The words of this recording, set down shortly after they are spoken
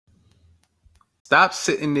Stop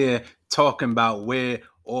sitting there talking about where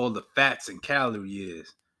all the fats and calorie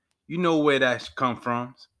is. You know where that come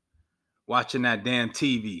from. Watching that damn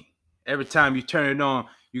TV. Every time you turn it on,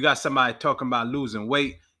 you got somebody talking about losing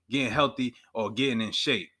weight, getting healthy, or getting in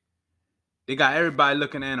shape. They got everybody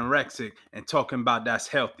looking anorexic and talking about that's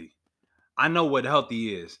healthy. I know what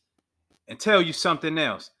healthy is. And tell you something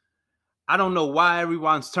else. I don't know why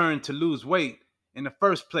everyone's turned to lose weight in the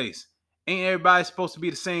first place. Ain't everybody supposed to be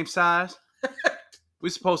the same size? We're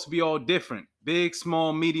supposed to be all different. Big,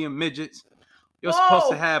 small, medium, midgets. You're supposed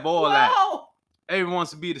to have all that. Everyone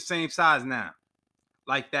wants to be the same size now.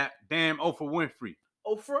 Like that damn Oprah Winfrey.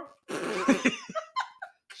 Oprah?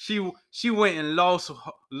 She went and lost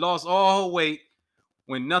all her weight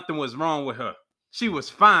when nothing was wrong with her. She was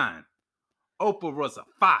fine. Oprah was a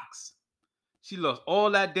fox. She lost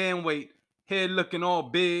all that damn weight, head looking all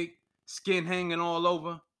big, skin hanging all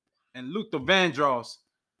over. And Luther Vandross,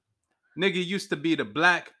 nigga used to be the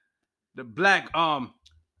black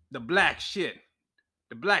shit.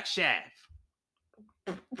 The black shaft.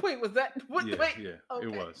 Wait, was that what? Yeah, wait, yeah, okay.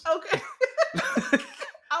 it was. Okay.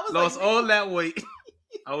 I was lost like, all that weight.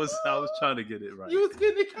 I was trying to get it right. You was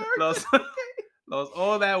getting character. Lost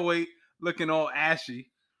all that weight, looking all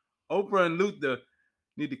ashy. Oprah and Luther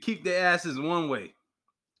need to keep their asses one way,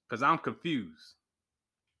 cause I'm confused.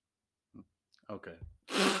 Okay.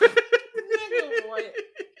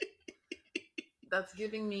 That's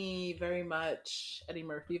giving me very much Eddie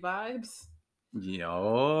Murphy vibes.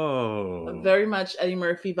 Yo. Very much Eddie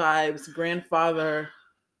Murphy vibes. Grandfather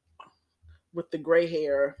with the gray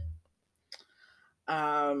hair.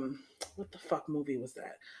 What the fuck movie was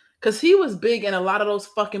that? Because he was big in a lot of those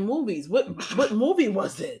fucking movies. What movie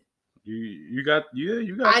was it? You got.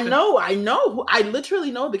 I know. I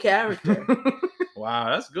literally know the character. Wow,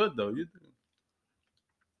 that's good though.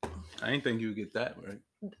 I didn't think you would get that right.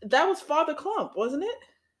 That was Father Clump, wasn't it?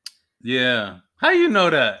 Yeah. How you know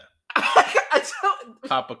that?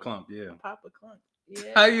 Papa Clump, yeah. Papa Clump,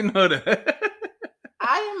 yeah. How you know that?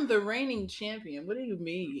 I am the reigning champion. What do you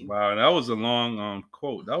mean? Wow, that was a long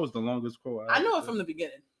quote. That was the longest quote I know it from the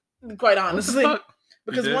beginning, quite honestly.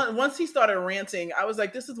 Because once he started ranting, I was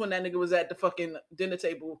like, this is when that nigga was at the fucking dinner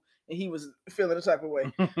table and he was feeling the type of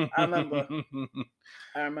way. I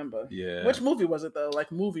remember. Yeah. Which movie was it though?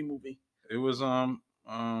 Like movie? It was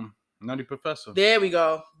Nutty Professor. There we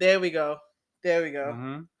go.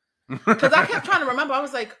 Mm-hmm. Because I kept trying to remember. I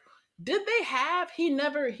was like, did they have? He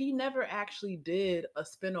never actually did a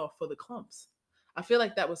spinoff for the Clumps. I feel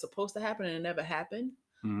like that was supposed to happen and it never happened.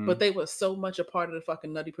 Mm-hmm. But they were so much a part of the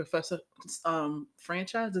fucking Nutty Professor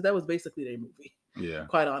franchise that was basically their movie. Yeah.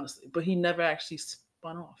 Quite honestly. But he never actually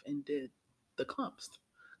spun off and did the Clumps.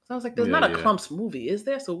 So I was like, there's not a Clumps movie, is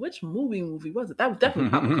there? So which movie was it? That was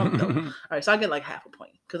definitely Papa Clump though. All right, so I'll get like half a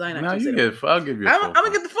point. Because I ain't actually I'll give you I'm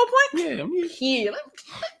going to get the full point? Yeah. Here, let me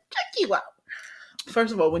check you out.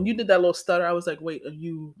 First of all, when you did that little stutter, I was like, wait, do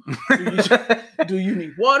you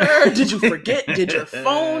need water? Did you forget? Did your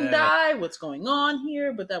phone die? What's going on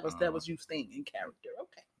here? But that was you staying in character.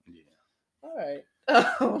 Okay. Yeah. All right.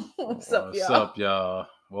 What's up, y'all?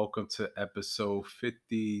 Welcome to episode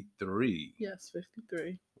 53. Yes,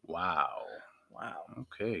 53. Wow.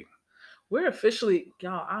 Okay. We're officially,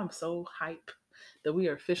 y'all, I'm so hype that we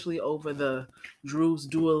are officially over the Drew's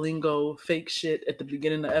Duolingo fake shit at the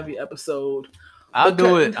beginning of every episode. I'll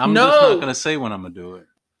do it. I'm just not gonna say when I'm gonna do it.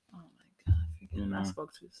 Oh my god! I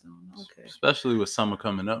spoke too soon. Okay. Especially with summer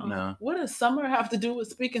coming up now. What does summer have to do with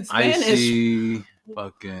speaking Spanish? Icy,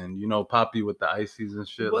 fucking, Poppy with the ices and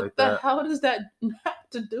shit like that. What the hell does that have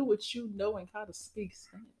to do with you knowing how to speak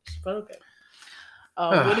Spanish? But okay.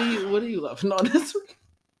 What are you loving on this week?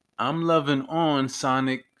 I'm loving on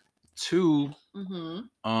Sonic 2.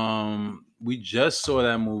 Mm-hmm. We just saw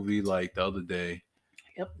that movie like the other day.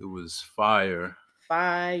 Yep. It was fire.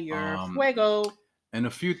 Fuego. And a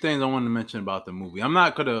few things I wanted to mention about the movie. I'm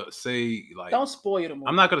not gonna say like don't spoil the movie.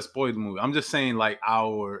 I'm not gonna spoil the movie. I'm just saying like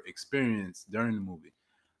our experience during the movie.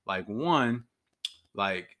 Like one,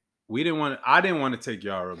 like I didn't want to take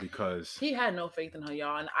Yara because he had no faith in her,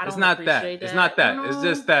 y'all, and I don't It's not appreciate that. It's not that. No. It's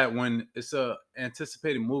just that when it's a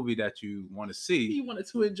anticipated movie that you want to see, he wanted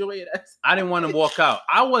to enjoy it. I didn't want to walk out.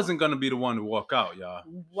 I wasn't gonna be the one to walk out, y'all.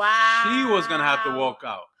 Wow. She was gonna have to walk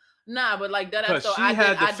out. Nah, but like that. Because she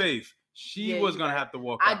had the faith. She was gonna have to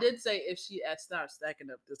walk out. I did say if she starts stacking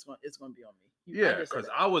up this one, it's gonna be on me. Yeah, because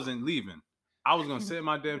I wasn't leaving. I was gonna sit in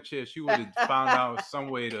my damn chair. She would have found out some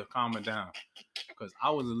way to calm her down. Because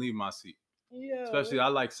I wasn't leaving my seat. Yeah. Especially I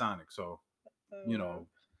like Sonic, so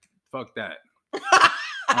fuck that.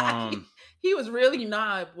 He was really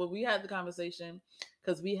not when we had the conversation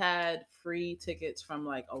because we had free tickets from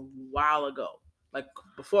like a while ago. like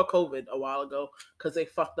before COVID a while ago, because they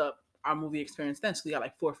fucked up our movie experience then. So we got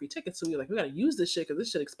like 4 free tickets. So we were like, we got to use this shit because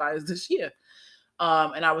this shit expires this year.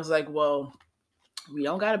 And I was like, well, we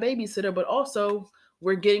don't got a babysitter, but also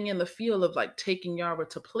we're getting in the feel of like taking Yara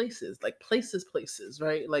to places, like places,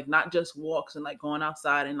 right? Like not just walks and like going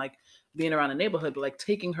outside and like being around the neighborhood, but like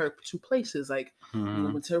taking her to places. Like we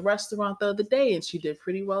went to a restaurant the other day and she did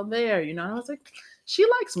pretty well there, you know? And I was like, she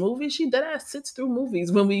likes movies. She dead ass sits through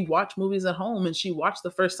movies when we watch movies at home, and she watched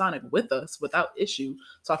the first Sonic with us without issue.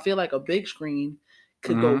 So I feel like a big screen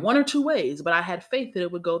could go one or two ways, but I had faith that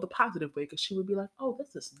it would go the positive way because she would be like, oh,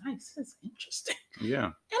 this is nice. This is interesting. Yeah.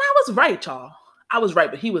 And I was right, y'all. I was right,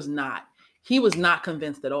 but he was not. He was not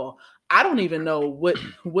convinced at all. I don't even know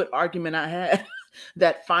what argument I had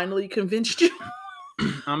that finally convinced you.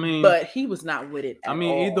 I mean, but he was not with it at all.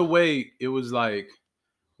 Either way, it was like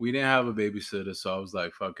we didn't have a babysitter, so I was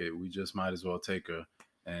like, fuck it. We just might as well take her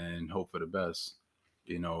and hope for the best.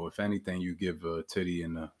 You know, if anything, you give a titty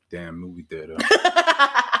in the damn movie theater.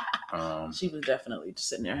 She was definitely just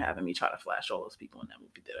sitting there having me try to flash all those people in that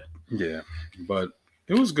movie theater. Yeah, but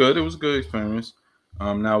it was good. It was a good experience.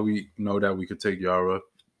 Now we know that we could take Yara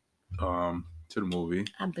to the movie.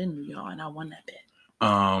 I've been with y'all and I won that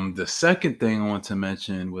bet. The second thing I want to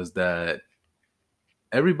mention was that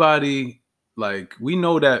everybody, like, we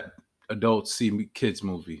know that adults see kids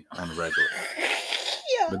movie on the regular.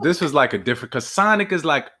 Yeah. But this was like a different, because Sonic is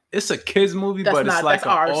like, it's a kids movie, but it's like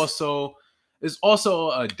it's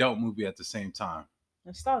also an adult movie at the same time.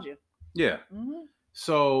 Nostalgia. Yeah. Mm-hmm.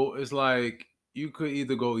 So it's like, you could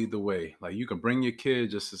either go either way. Like, you can bring your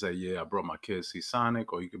kid just to say, yeah, I brought my kid to see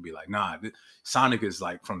Sonic. Or you could be like, nah, Sonic is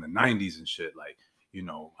like from the 90s and shit. Like, you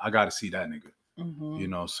know, I got to see that nigga. Mm-hmm. You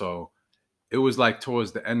know, so it was like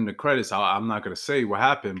towards the end of the credits. I'm not going to say what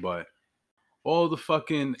happened, but all the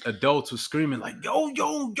fucking adults were screaming like, yo,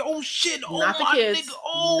 shit. Oh, not the kids. Nigga.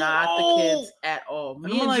 Oh, not the kids at all.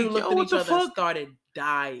 Me and you looked at each other and started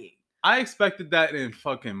dying. I expected that in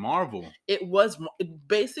fucking Marvel. It was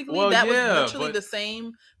basically was literally the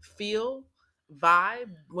same vibe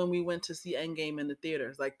when we went to see Endgame in the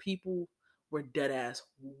theaters. Like, people were dead ass.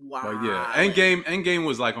 Wow. But yeah, Endgame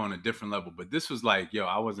was like on a different level. But this was like, yo,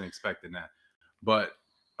 I wasn't expecting that. But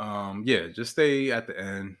yeah, just stay at the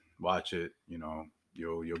end, watch it. You know,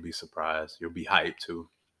 you'll be surprised. You'll be hyped too.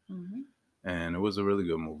 Mm-hmm. And it was a really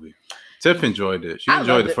good movie. Tiff enjoyed it. She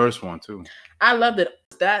enjoyed the first one too. I loved it.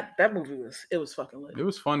 That movie was fucking lit. It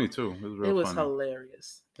was funny too. It was real funny. It was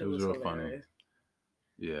hilarious. It was real funny.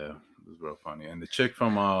 Yeah, it was real funny. And the chick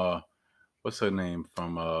from what's her name?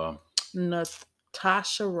 From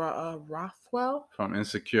Natasha Rothwell from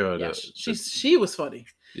Insecure. Yeah, she was funny.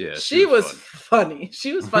 Yeah, she was funny.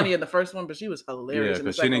 She was funny in the first one, but she was hilarious. Yeah,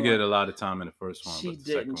 because she didn't get a lot of time in the first one. She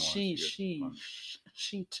didn't.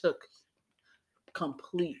 She took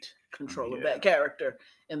complete control of that character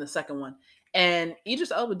in the second one. And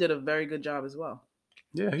Idris Elba did a very good job as well.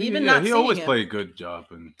 Yeah, he always played a good job.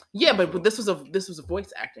 But this was a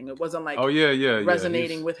voice acting. It wasn't like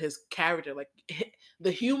resonating with his character. Like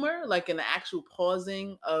the humor, like in the actual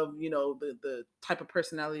pausing of, you know, the type of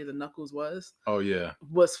personality the Knuckles was. Oh yeah,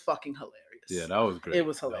 was fucking hilarious. Yeah, that was great. It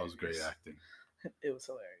was hilarious. That was great acting. It was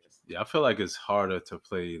hilarious. Yeah, I feel like it's harder to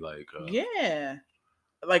play like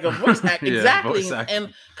like a voice act. Exactly. Voice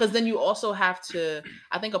and because then you also have to,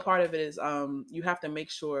 I think a part of it is you have to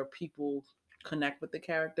make sure people connect with the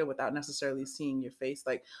character without necessarily seeing your face.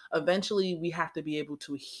 Like, eventually we have to be able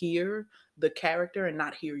to hear the character and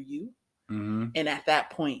not hear you. Mm-hmm. And at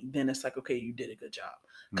that point, then it's like, okay, you did a good job.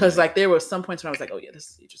 Because like there were some points when I was like, oh yeah, this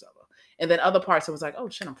is Idris Elba. And then other parts I was like, oh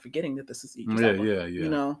shit, I'm forgetting that this is Idris Elba. Yeah. You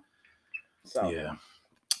know? So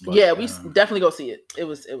we definitely go see it. It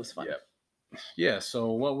was fun. Yeah. Yeah,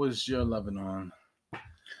 so what was your loving on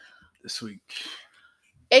this week?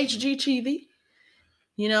 HGTV.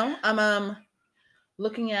 You know, I'm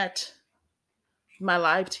looking at my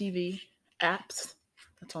live TV apps.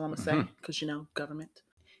 That's all I'm gonna say, because you know, government.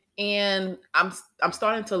 And I'm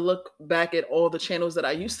starting to look back at all the channels that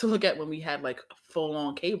I used to look at when we had like full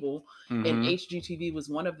on cable, and HGTV was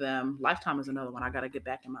one of them. Lifetime is another one. I gotta get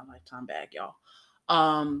back in my Lifetime bag, y'all.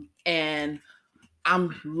 And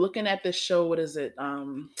I'm looking at this show. What is it?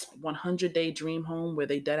 100 Day Dream Home, where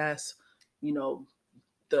they dead ass, you know,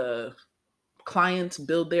 the clients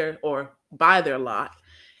buy their lot,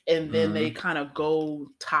 and then they kind of go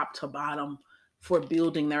top to bottom for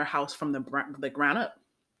building their house from the ground up,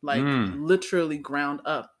 like literally ground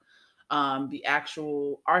up. The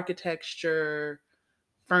actual architecture,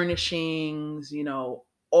 furnishings, you know,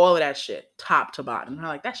 all of that shit, top to bottom. And I'm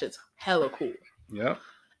like, that shit's hella cool. Yeah.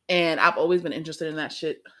 And I've always been interested in that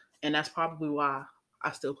shit. And that's probably why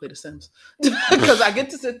I still play The Sims because I get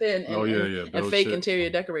to sit there and fake shit. interior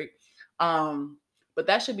decorate. But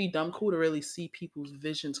that should be dumb cool to really see people's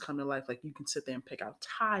visions come to life. Like you can sit there and pick out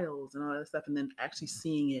tiles and all that stuff, and then actually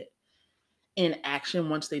seeing it in action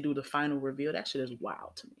once they do the final reveal. That shit is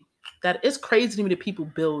wild to me. That is crazy to me that people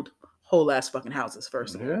build whole ass fucking houses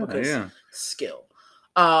first of all because skill.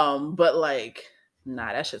 But like,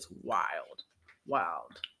 nah, that shit's wild.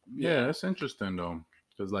 Yeah, that's interesting though,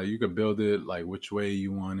 because like you could build it like which way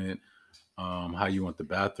you want it, how you want the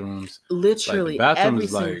bathrooms. Literally, like, the bathroom every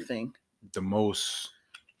is single like thing. the most.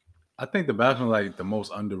 I think the bathroom is like the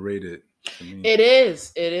most underrated to me. It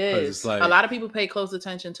is. It's like, a lot of people pay close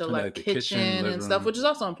attention to like the kitchen and stuff, which is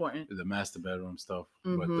also important. The master bedroom stuff,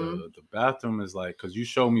 Mm-hmm. but the bathroom is like, because you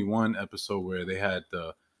showed me one episode where they had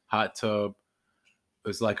the hot tub.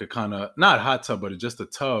 It's like a kind of not hot tub, but it's just a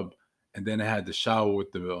tub, and then it had the shower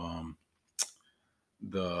with the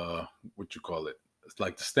what you call it? It's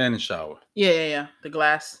like the standing shower. Yeah. The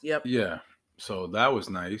glass. Yep. Yeah. So that was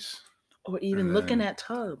nice. Or even looking at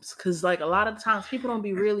tubs, because like a lot of times people don't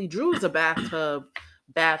be really. Drew's a bath type.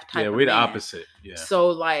 Yeah, we're the opposite. Yeah. So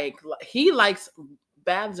like he likes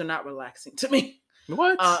baths are not relaxing to me.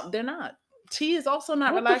 What? They're not. Tea is also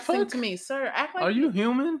not relaxing to me, sir. Act like are you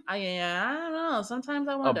human? I don't know. Sometimes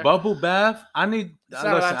I wonder. A bubble bath? I need. Listen,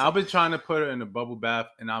 I've been trying to put her in a bubble bath,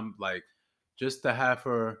 and I'm like, just to have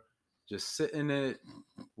her just sit in it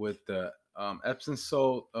with the Epsom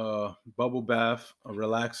salt bubble bath, a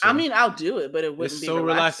relaxer. I mean, I'll do it, but it wouldn't be so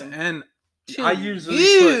relaxing. And I usually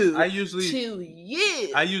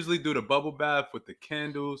do the bubble bath with the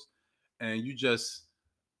candles, and you just,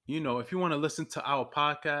 if you want to listen to our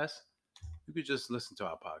podcast, you could just listen to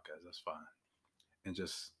our podcast. That's fine, and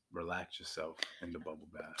just relax yourself in the bubble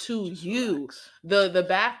bath. The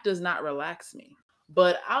bath does not relax me,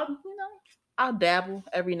 but I'll dabble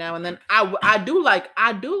every now and then. I do like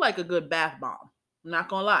a good bath bomb. I'm not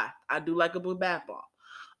gonna lie, I do like a good bath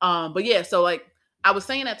bomb. But yeah, so like I was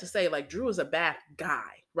saying that to say like Drew is a bath guy,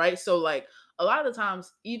 right? So like a lot of the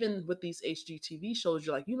times, even with these HGTV shows,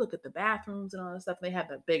 you look at the bathrooms and all that stuff. And they have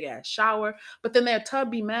that big ass shower, but then their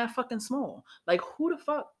tub be mad fucking small. Like who the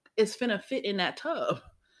fuck is finna fit in that tub?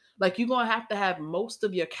 Like you're gonna have to have most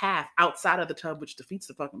of your calf outside of the tub, which defeats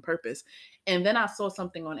the fucking purpose. And then I saw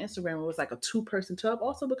something on Instagram where it was like a 2-person tub,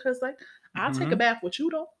 also because like I'll take a bath with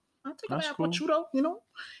you though. With you though,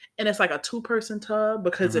 And it's like a 2-person tub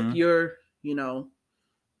because if you're,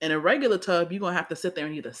 in a regular tub, you're gonna have to sit there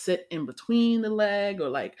and either sit in between the leg or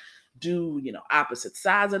like do, opposite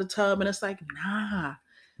sides of the tub. And it's like, nah.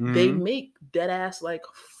 They make dead ass like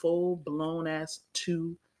full blown ass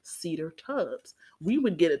 2-seater tubs. We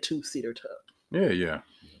would get a 2-seater tub. Yeah.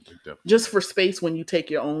 Just for space when you take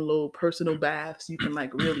your own little personal baths, you can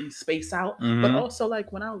like really space out. But also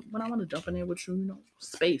like when I want to jump in there with you,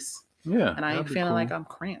 space. Yeah. And I ain't feeling like I'm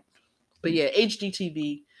cramped. But yeah,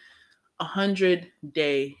 HGTV,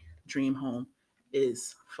 100-day dream home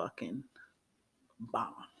is fucking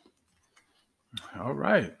bomb. All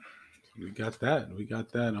right. We got that.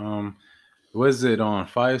 Was it on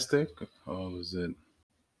Fire Stick or was it?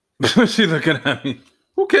 She looking at me.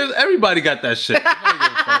 Who cares? Everybody got that shit.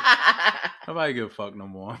 Nobody give a fuck no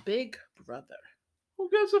more. Big Brother.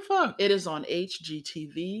 Who gives a fuck? It is on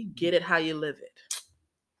HGTV. Get it how you live it.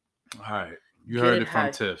 All right. You heard it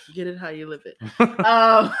from Tiff. Get it how you live it.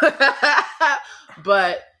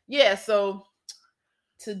 But yeah, so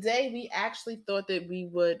today we actually thought that we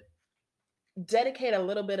would dedicate a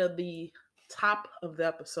little bit of the top of the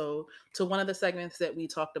episode to one of the segments that we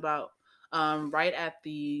talked about right at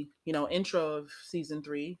the intro of season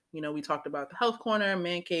 3. We talked about the health corner,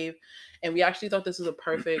 man cave, and we actually thought this was a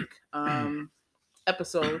perfect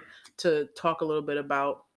episode to talk a little bit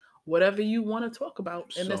about whatever you want to talk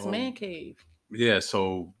about in this man cave. Yeah,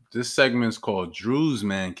 so this segment is called Drew's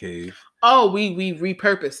Man Cave. Oh, we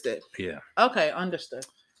repurposed it. Yeah. Okay, understood.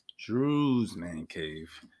 Drew's Man Cave.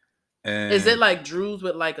 And is it like Drew's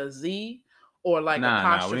with like a Z or like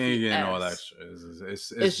apostrophe? Nah, we ain't getting S? all that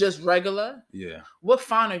shit. It's just regular? Yeah. What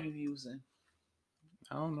font are you using?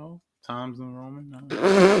 I don't know. Times New Roman?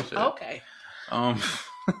 No. Okay.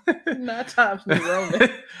 Not Times New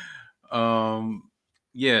Roman.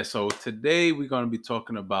 Yeah, so today we're going to be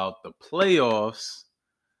talking about the playoffs,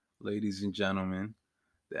 ladies and gentlemen.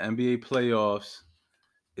 The NBA playoffs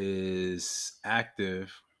is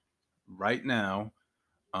active right now.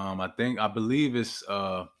 I believe it's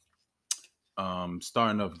starting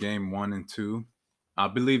up game 1 and 2. I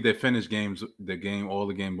believe they finished all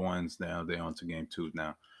the game 1s now. They're on to game 2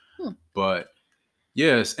 now. But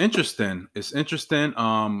yeah, it's interesting.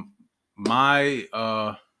 My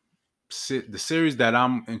the series that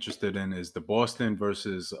I'm interested in is the Boston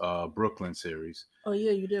versus Brooklyn series. Oh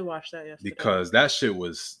yeah, you did watch that yesterday. Because that shit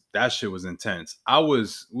was intense.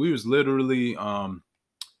 We was literally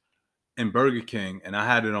in Burger King and I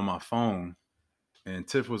had it on my phone and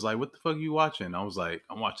Tiff was like, "What the fuck are you watching?" I was like,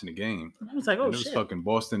 "I'm watching the game." I was like, "Oh and it shit!" was fucking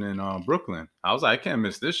Boston and Brooklyn. I was like, "I can't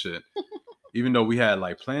miss this shit." Even though we had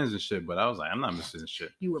like plans and shit, but I was like, "I'm not missing this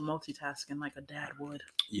shit." You were multitasking like a dad would.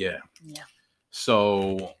 Yeah. Yeah.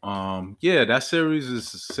 So yeah, that series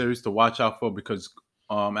is a series to watch out for because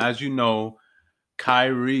as you know,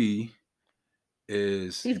 Kyrie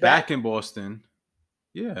is He's back back in Boston.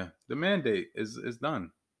 Yeah, the mandate is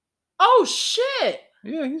done. Oh shit!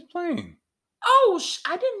 Yeah, he's playing. Oh,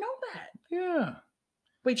 I didn't know that. Yeah.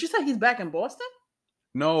 Wait, you said he's back in Boston?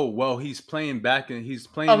 No, well, he's playing back and he's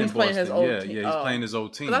playing Oh, in he's Boston. playing his old yeah, team. yeah, he's playing his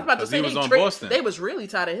old team. Because I was about to say he was on Boston. They was really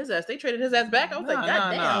tired of his ass. They traded his ass back. I was like,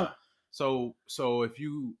 God damn. So if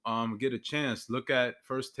you get a chance, look at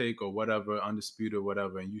First Take or whatever, Undisputed or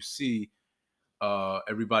whatever, and you see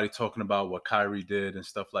everybody talking about what Kyrie did and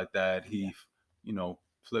stuff like that. He,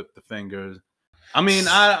 flipped the fingers. I mean,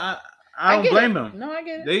 I don't blame him. No, I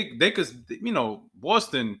get it. They could,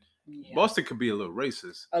 Boston could be a little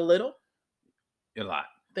racist. A little? A lot.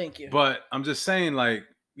 Thank you. But I'm just saying, like,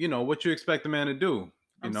 what you expect the man to do?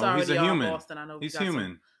 Sorry he's a human. Boston. I know he's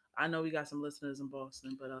human. I know we got some listeners in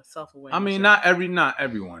Boston, but self-awareness. I mean, not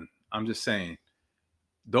everyone. I'm just saying,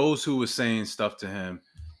 those who were saying stuff to him,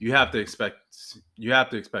 you have to expect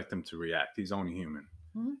him to react. He's only human.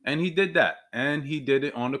 Mm-hmm. And he did that. And he did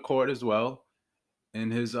it on the court as well.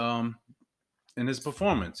 In his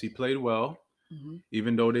performance, he played well. Mm-hmm.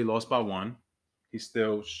 Even though they lost by 1, he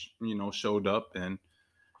still showed up and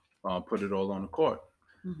put it all on the court.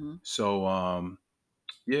 Mm-hmm. So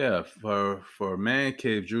yeah, for Man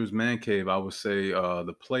Cave, Drew's Man Cave, I would say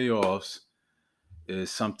the playoffs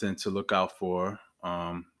is something to look out for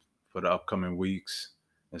the upcoming weeks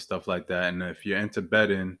and stuff like that. And if you're into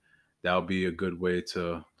betting, that'll be a good way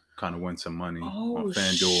to kind of win some money on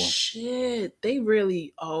FanDuel. Shit. They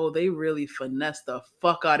really finessed the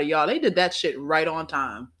fuck out of y'all. They did that shit right on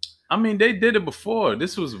time. I mean, they did it before.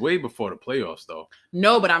 This was way before the playoffs, though.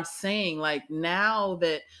 No, but I'm saying, like, now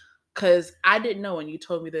that, because I didn't know, and you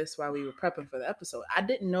told me this while we were prepping for the episode, I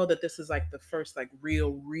didn't know that this is, like, the first, like,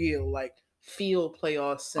 real, like, field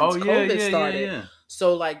playoffs since COVID started. Yeah.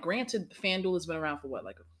 So, like, granted, FanDuel has been around for what,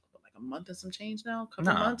 like a month and some change now? A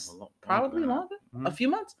couple months? Probably longer? Mm-hmm. A few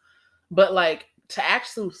months? But, like, to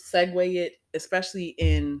actually segue it, especially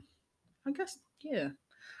in, I guess, yeah.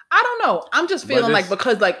 I don't know. I'm just feeling like,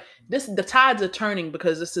 because like the tides are turning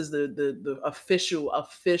because this is the official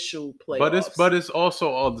playoffs. But it's also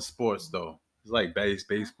all the sports though. It's like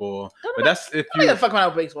baseball. But that's if you don't fuck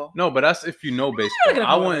about baseball. No, but that's if you know baseball.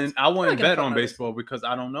 I wouldn't bet on baseball because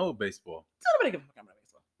I don't know baseball. Nobody give a fuck about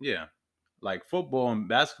baseball. Yeah, like football and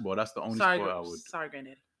basketball. That's the only sport I would. Sorry,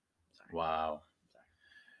 granddaddy. Sorry. Wow. Sorry.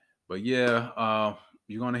 But yeah,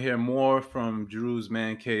 you're gonna hear more from Drew's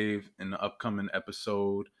Man Cave in the upcoming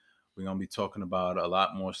episode. We're going to be talking about a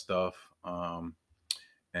lot more stuff, and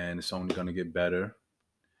it's only going to get better.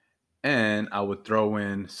 And I would throw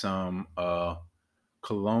in some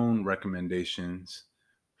cologne recommendations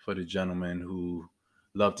for the gentlemen who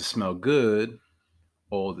love to smell good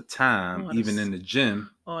all the time, even in the gym.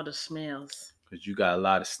 All the smells. Because you got a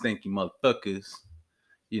lot of stinky motherfuckers,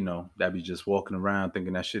 that be just walking around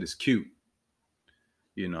thinking that shit is cute,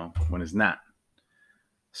 when it's not.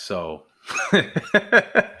 So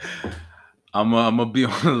I'm gonna be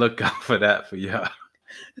on the lookout for that for y'all.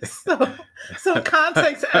 So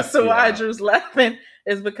context as to why Drew's laughing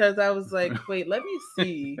is because I was like, wait, let me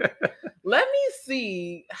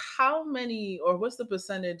see how many or what's the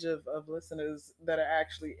percentage of listeners that are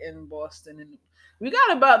actually in Boston, and we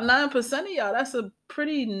got about 9% of y'all. That's a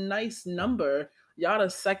pretty nice number. Y'all the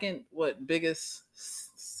second biggest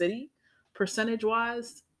city percentage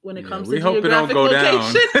wise. When it comes to geographic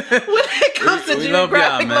location, when it comes to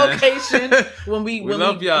geographic location, when we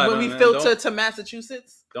filter to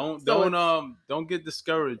Massachusetts, don't get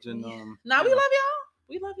discouraged and Nah, we love y'all.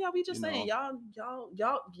 We love y'all. We just saying y'all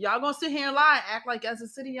gonna sit here and lie, act like as a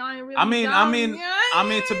city y'all ain't really. I mean,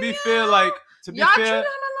 to be fair,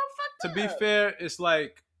 it's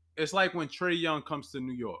like when Trae Young comes to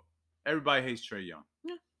New York, everybody hates Trae Young,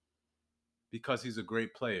 because he's a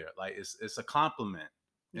great player. Like it's a compliment.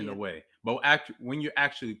 In a way, but when you're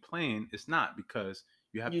actually playing, it's not, because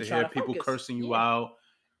you have to hear people cursing you out,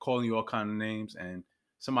 calling you all kind of names, and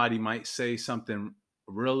somebody might say something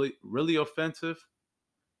really, really offensive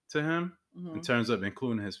to him in terms of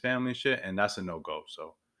including his family and shit, and that's a no-go.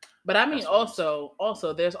 So But I mean, also,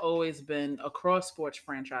 there's always been across sports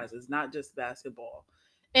franchises, not just basketball,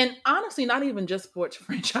 and honestly, not even just sports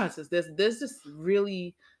franchises. There's this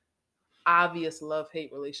really obvious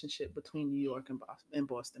love-hate relationship between New York and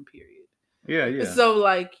Boston. Period. Yeah, yeah. So,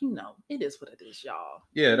 like, it is what it is, y'all.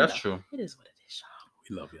 Yeah, that's true. It is what it is, y'all.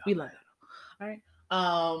 We love y'all. We love y'all. All right.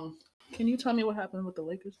 Can you tell me what happened with the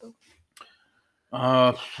Lakers, though?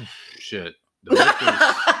 Shit. The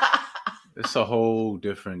Lakers. It's a whole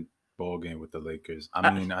different ball game with the Lakers.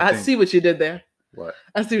 I mean, I see what you did there. What?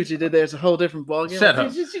 I see what you did there. It's a whole different ball game. Shut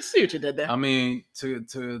up. You see what you did there. I mean,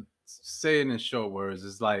 to say it in short words,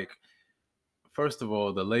 it's like, first of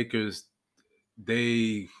all, the Lakers,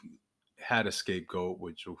 they had a scapegoat,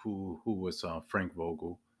 which who was Frank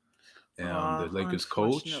Vogel, the Lakers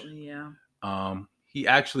coach. Yeah. He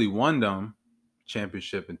actually won them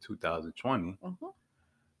championship in 2020,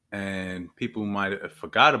 and people might have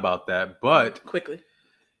forgot about that. But quickly,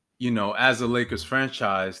 as a Lakers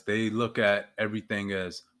franchise, they look at everything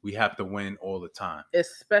as we have to win all the time,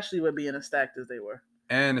 especially with being as stacked as they were,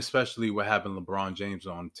 and especially with having LeBron James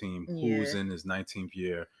on the team, who's in his 19th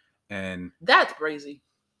year, and that's crazy.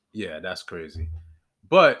 Yeah, that's crazy.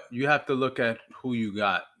 But you have to look at who you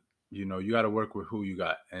got. You got to work with who you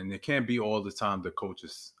got, and it can't be all the time the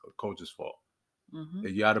coach's fault.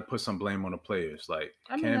 You got to put some blame on the players. Like,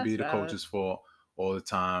 can't be the coach's fault all the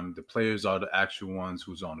time. The players are the actual ones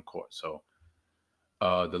who's on the court. So,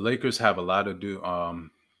 the Lakers have a lot to do,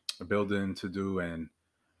 building to do, and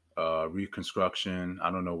reconstruction. I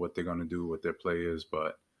don't know what they're gonna do with their players,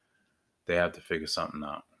 but they have to figure something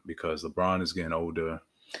out because LeBron is getting older.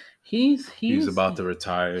 He's about to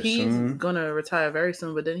retire soon. He's gonna retire very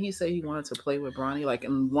soon, but then he said he wanted to play with Bronny. Like,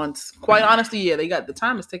 and once, quite honestly, yeah, the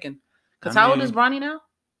time is ticking. Because how old is Bronny now?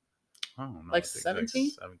 I don't know. Like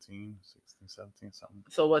 17? 17, 16, 17, something.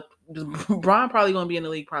 So what? Bron probably gonna be in the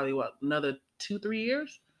league probably another 2-3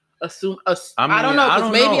 years? I don't know. I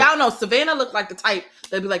don't know. Savannah looked like the type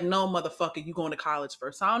that'd be like, no, motherfucker, you going to college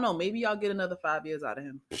first. So I don't know. Maybe y'all get another 5 years out of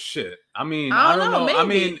him. Shit. I mean, I don't know. Maybe. I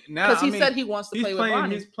mean, now because he said he wants to play with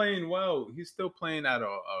Bronny. He's playing well. He's still playing at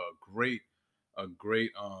a great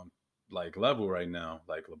like level right now.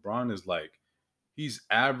 Like, LeBron is like, he's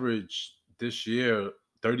averaged this year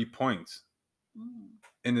 30 points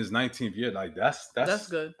in his 19th year. Like, that's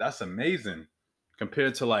good. That's amazing.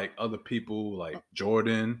 Compared to like other people like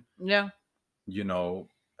Jordan. Yeah.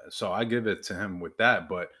 So I give it to him with that.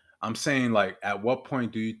 But I'm saying, like, at what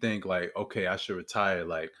point do you think, like, okay, I should retire?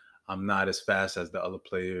 Like, I'm not as fast as the other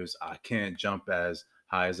players. I can't jump as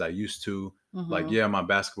high as I used to. Like, yeah, my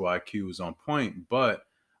basketball IQ is on point, but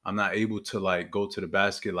I'm not able to like go to the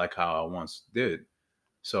basket like how I once did.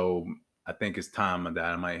 So I think it's time that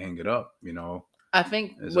I might hang it up, I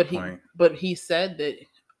think he said that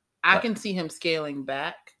I can see him scaling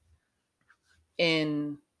back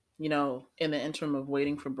in the interim of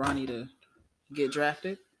waiting for Bronny to get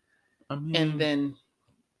drafted, and then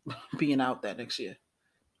being out that next year.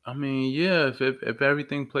 I mean, yeah, if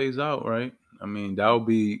everything plays out right, I mean, that would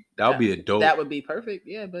be a dope. That would be perfect,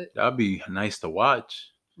 yeah. But that'd be nice to watch.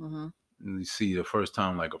 And you see the first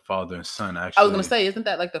time like a father and son actually. I was gonna say, isn't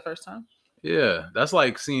that like the first time? Yeah, that's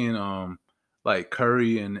like seeing like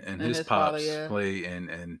Curry and his pops play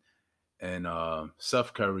and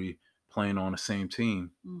Steph Curry playing on the same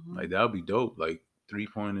team. Like, that would be dope. Like,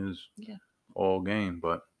 3-pointers all game.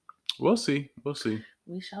 But we'll see.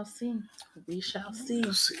 We shall see. We'll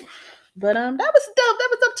see. But that was dope. That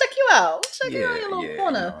was dope. Check you out. Check you out your little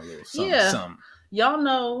corner. Something. Y'all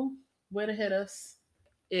know where to hit us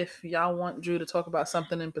if y'all want Drew to talk about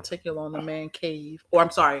something in particular on the Man Cave. Or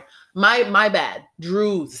I'm sorry, my bad.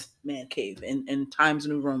 Drew's Man Cave in Times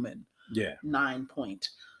New Roman. Yeah. 9-point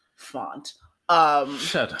font.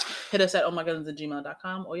 Shut up. Hit us at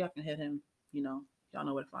ohmygoodness@gmail.com, or y'all can hit him. Y'all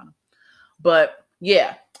know where to find him. But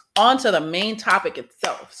yeah, on to the main topic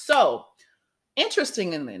itself. So,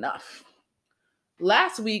 interestingly enough,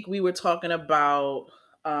 last week we were talking about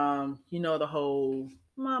the whole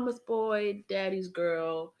mama's boy, daddy's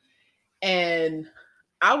girl, and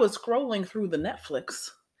I was scrolling through the Netflix,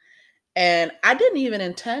 and I didn't even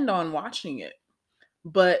intend on watching it,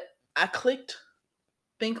 but I clicked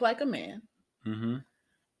Think Like a Man. And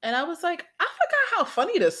I was like, I forgot how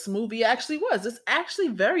funny this movie actually was. It's actually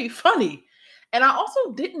very funny. And I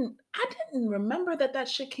also didn't remember that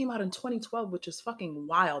shit came out in 2012, which is fucking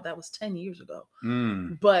wild. That was 10 years ago.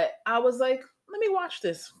 But I was like, let me watch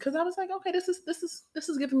this. Cause I was like, okay, this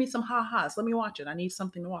is giving me some ha-has. Let me watch it. I need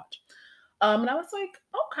something to watch. And I was like,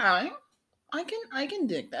 okay, I can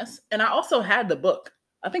dig this. And I also had the book.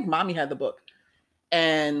 I think mommy had the book.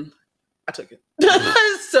 And I took it.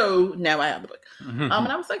 So now I have the book. And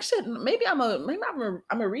I was like, shit, maybe I'm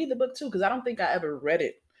gonna read the book too, because I don't think I ever read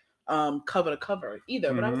it cover to cover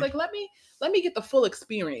either. But I was like, let me get the full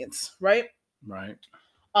experience, right? Right.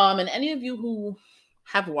 And any of you who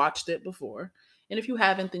have watched it before, and if you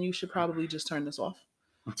haven't, then you should probably just turn this off.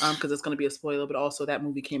 Because it's going to be a spoiler, but also that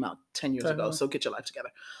movie came out 10 years ago, so get your life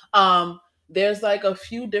together. There's like a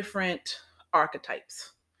few different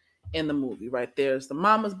archetypes in the movie, right? There's the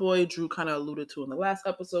mama's boy, Drew kind of alluded to in the last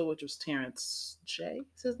episode, which was Terrence J,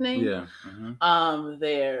 is his name? Yeah.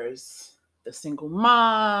 There's the single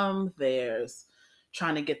mom, there's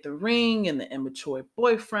trying to get the ring, and the immature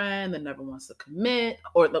boyfriend that never wants to commit,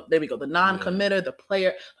 or there we go, the non-committer, the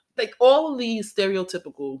player, like all of these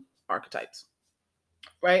stereotypical archetypes.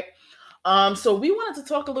 Right. So we wanted to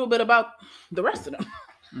talk a little bit about the rest of them,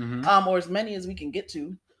 or as many as we can get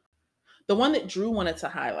to. The one that Drew wanted to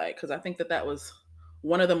highlight, because I think that was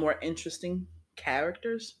one of the more interesting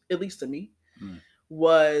characters, at least to me,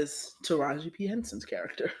 was Taraji P. Henson's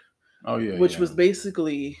character. Oh, yeah. Which was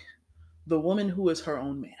basically the woman who is her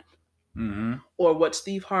own man. Or what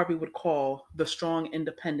Steve Harvey would call the strong,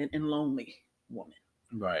 independent, and lonely woman.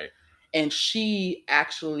 Right. And she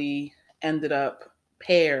actually ended up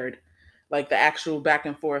paired, like the actual back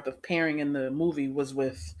and forth of pairing in the movie was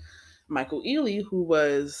with Michael Ealy, who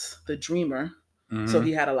was the dreamer. So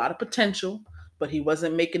he had a lot of potential, but he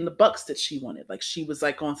wasn't making the bucks that she wanted. Like she was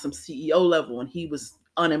like on some CEO level and he was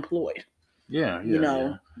unemployed. Yeah. You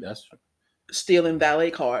know, that's true. Stealing valet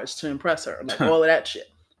cars to impress her, like all of that shit.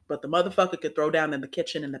 But the motherfucker could throw down in the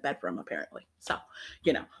kitchen and the bedroom, apparently. So,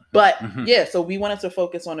 but yeah, so we wanted to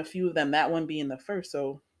focus on a few of them, that one being the first.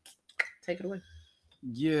 So take it away.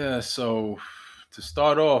 Yeah, so to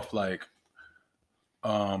start off, like,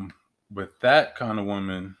 with that kind of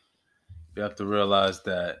woman, you have to realize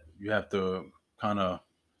that you have to kind of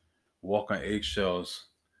walk on eggshells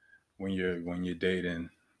when you're dating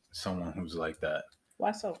someone who's like that.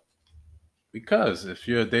 Why so? Because if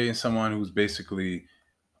you're dating someone who's basically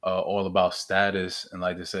all about status, and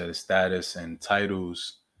like they said, status and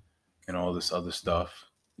titles and all this other stuff,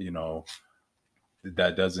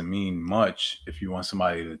 that doesn't mean much if you want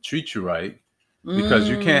somebody to treat you right. Because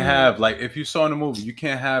you can't have, like, if you saw in the movie, you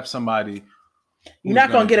can't have somebody. You're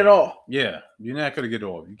not going to get it all. Yeah, you're not going to get it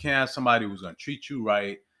all. You can't have somebody who's going to treat you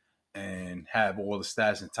right and have all the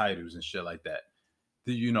stats and titles and shit like that.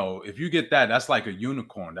 If you get that, that's like a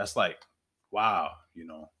unicorn. That's like, wow,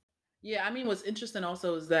 Yeah, I mean, what's interesting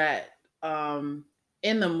also is that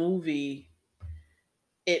in the movie,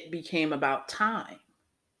 it became about time.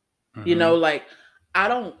 Like, I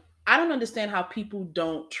don't understand how people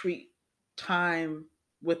don't treat time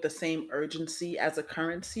with the same urgency as a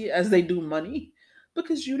currency as they do money,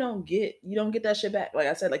 because you don't get that shit back. Like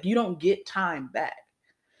I said, like you don't get time back.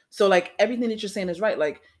 So like everything that you're saying is right.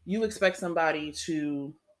 Like you expect somebody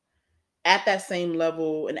to, at that same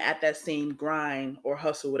level and at that same grind or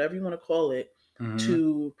hustle, whatever you want to call it,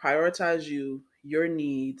 to prioritize your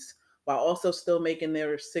needs, while also still making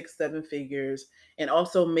their 6-7 figures, and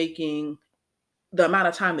also making the amount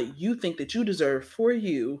of time that you think that you deserve for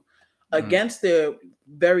you against their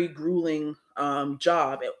very grueling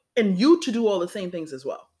job, and you to do all the same things as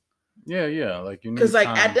well. Yeah. Like you need, because like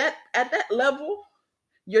at that level,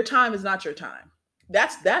 your time is not your time.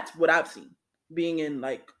 That's what I've seen being in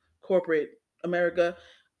like corporate America.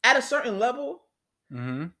 At a certain level,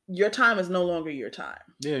 your time is no longer your time.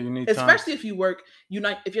 Yeah, you need especially time. if you work.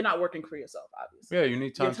 If you're not working for yourself, obviously. Yeah, you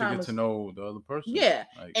need time to get to know the other person. Yeah,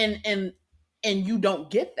 like, and you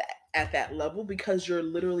don't get that at that level because you're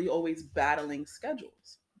literally always battling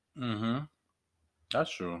schedules. That's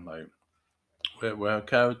true. Like with her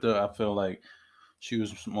character, I feel like she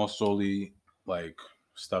was more solely like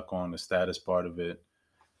stuck on the status part of it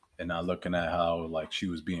and not looking at how like she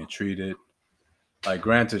was being treated. Like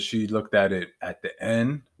granted, she looked at it at the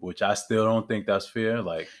end, which I still don't think that's fair.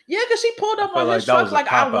 Like because she pulled up on his truck like,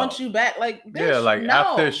 I want you back. Like bitch, yeah, like no.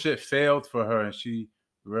 after shit failed for her and she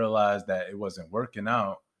realized that it wasn't working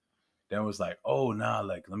out, then it was like, oh nah,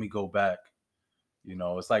 like let me go back.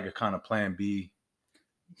 It's like a kind of plan B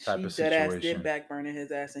type of situation. Dead ass did back burning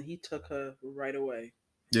his ass and he took her right away.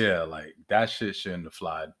 Yeah, like that shit shouldn't have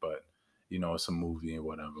flied, but it's a movie and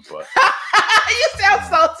whatever. But you sound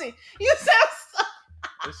salty. You sound salty.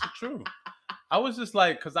 It's the truth. I was just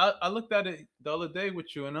like, because I looked at it the other day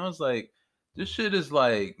with you and I was like, this shit is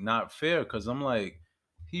like not fair, because I'm like,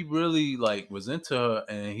 he really like was into her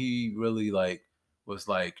and he really like was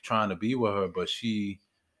like trying to be with her, but she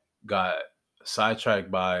got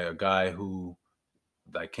sidetracked by a guy who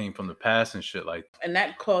like came from the past and shit like. And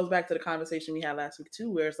that calls back to the conversation we had last week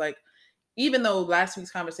too, where it's like, even though last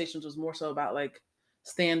week's conversations was more so about like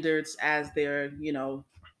standards as they're,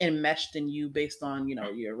 enmeshed in you based on,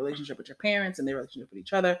 your relationship with your parents and their relationship with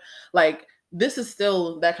each other. Like, this is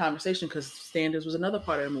still that conversation because standards was another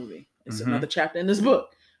part of the movie. It's another chapter in this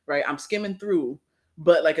book, right? I'm skimming through,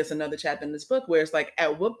 but like it's another chapter in this book where it's like,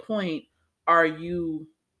 at what point are you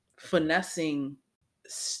finessing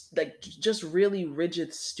like just really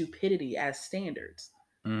rigid stupidity as standards?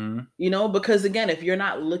 Because again, if you're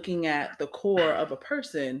not looking at the core of a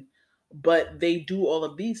person, but they do all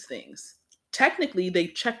of these things, technically they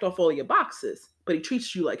checked off all your boxes, but he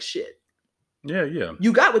treats you like shit. Yeah.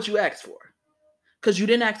 You got what you asked for. Because you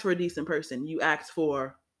didn't ask for a decent person. You asked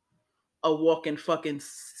for a walking fucking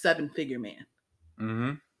 7-figure man.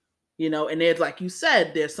 And there's, like you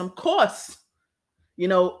said, there's some costs.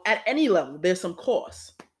 At any level, there's some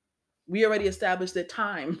costs. We already established that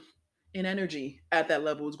time and energy at that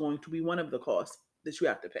level is going to be one of the costs that you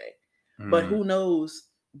have to pay. But who knows,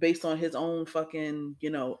 based on his own fucking,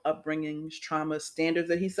 upbringings, trauma, standards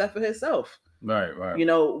that he set for himself. Right.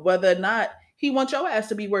 Whether or not he wants your ass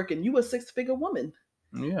to be working. You a 6-figure woman.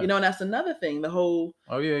 Yeah. And that's another thing. The whole,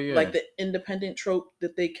 yeah. like the independent trope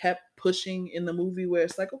that they kept pushing in the movie where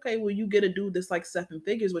it's like, okay, well, you get a dude that's like 7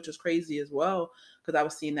 figures, which is crazy as well. Because I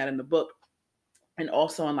was seeing that in the book. And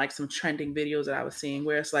also on like some trending videos that I was seeing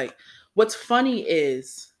where it's like, what's funny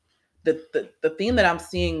is the theme that I'm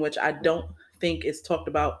seeing, which I don't think is talked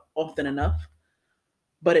about often enough,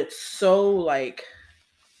 but it's so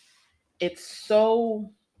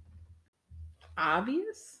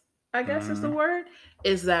obvious, I guess is the word,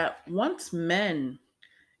 is that once men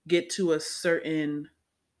get to a certain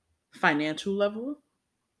financial level,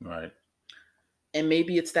 right, and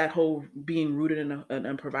maybe it's that whole being rooted in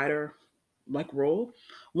a provider like role.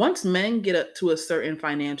 Once men get up to a certain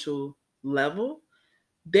financial level,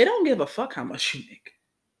 they don't give a fuck how much you make.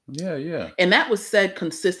 Yeah. And that was said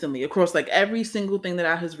consistently across like every single thing that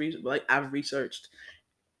I've researched.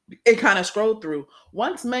 It kind of scrolled through.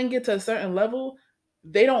 Once men get to a certain level,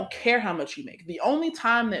 they don't care how much you make. The only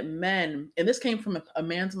time that men, and this came from a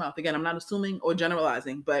man's mouth, again, I'm not assuming or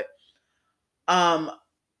generalizing, but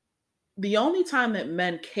the only time that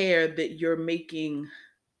men care that you're making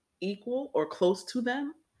equal or close to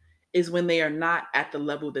them is when they are not at the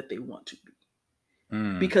level that they want to be.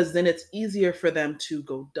 Because then it's easier for them to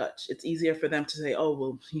go Dutch. It's easier for them to say, oh,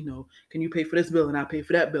 well, can you pay for this bill and I pay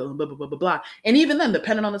for that bill and blah, blah, blah, blah, blah. And even then,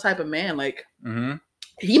 depending on the type of man, like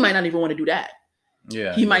he might not even want to do that.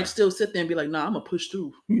 Yeah. He might still sit there and be like, nah, I'm going to push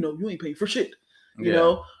through. You ain't paying for shit.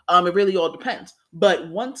 It really all depends. But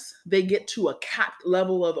once they get to a capped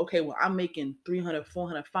level of, okay, well, I'm making 300,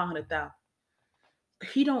 400, 500,000.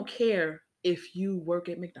 He don't care if you work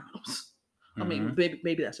at McDonald's. I mean,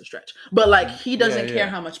 maybe that's a stretch, but like he doesn't care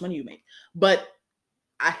how much money you make. But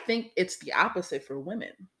I think it's the opposite for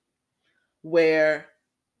women, where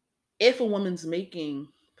if a woman's making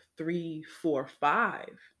 3, 4, 5,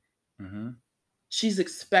 she's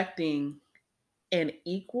expecting an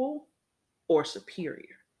equal or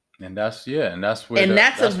superior. And that's where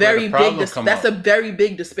that's a very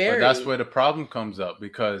big disparity. But that's where the problem comes up,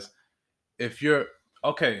 because if you're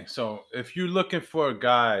looking for a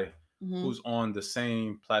guy who's on the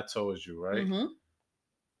same plateau as you, right?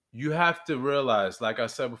 You have to realize, like I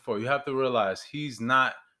said before, he's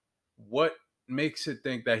not what makes it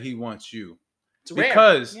think that he wants you. It's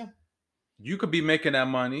because you could be making that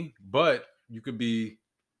money, but you could be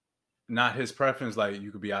not his preference. Like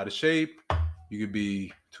you could be out of shape, you could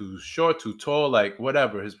be too short, too tall, like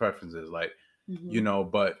whatever his preference is, like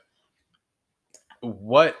but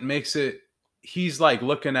what makes it, he's like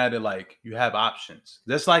looking at it like you have options.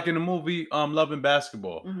 That's like in the movie Love and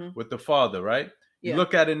Basketball with the father, right? You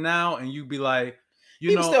look at it now and you be like,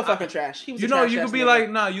 he was still fucking trash. He was you could be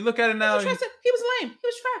like, nah, you look at it now. He was lame. He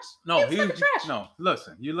was trash. No, he was fucking trash. No,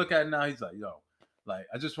 listen, you look at it now, he's like, yo, like,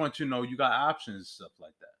 I just want you to know you got options and stuff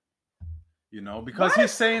like that. Because he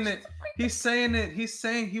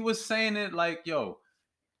was saying it like, yo,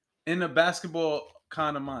 in a basketball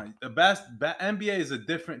kind of mind. The NBA is a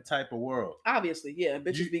different type of world. Obviously, yeah.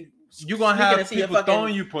 Bitches you're gonna have people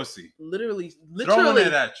throwing you pussy. Literally throwing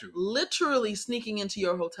it at you. Literally sneaking into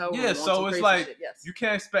your hotel room. Yeah, so it's like you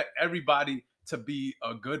can't expect everybody to be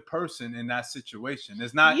a good person in that situation.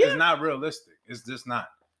 It's not realistic. It's just not.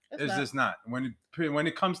 It's just not. When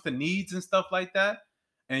it comes to needs and stuff like that,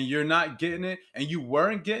 and you're not getting it, and you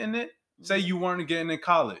weren't getting it, say you weren't getting it in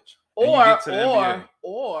college. Or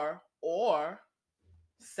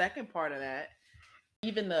second part of that,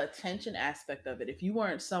 even the attention aspect of it. If you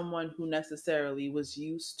weren't someone who necessarily was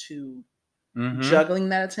used to juggling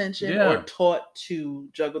that attention or taught to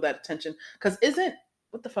juggle that attention, because isn't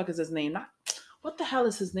what the fuck is his name? Not what the hell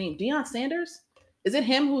is his name? Deion Sanders? Is it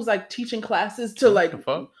him who's like teaching classes to like is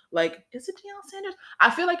it Deion Sanders?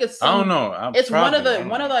 I feel like it's some, I don't know. It's one of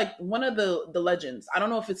the legends. I don't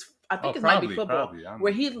know if it's I think it might be football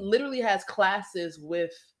where he literally has classes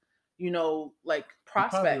with, you know, like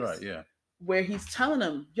prospects. Right, yeah. Where he's telling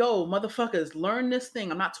them, yo, motherfuckers, learn this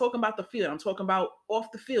thing. I'm not talking about the field. I'm talking about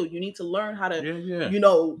off the field. You need to learn how to, you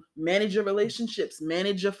know, manage your relationships,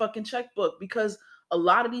 manage your fucking checkbook, because a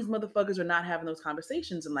lot of these motherfuckers are not having those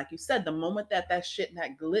conversations. And like you said, the moment that shit and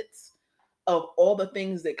that glitz of all the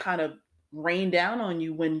things that kind of rain down on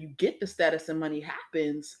you when you get the status and money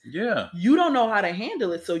happens, you don't know how to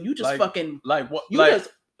handle it. So you just just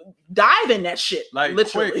dive in that shit, like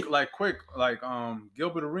literally. quick,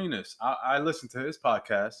 Gilbert Arenas. I listened to his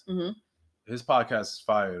podcast. Mm-hmm. His podcast is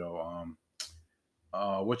fire though.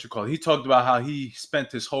 What you call it? He talked about how he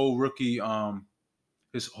spent his whole rookie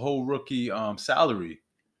salary.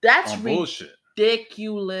 That's on bullshit.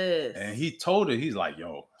 Ridiculous. And he told it. He's like,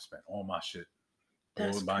 "Yo, I spent all my shit.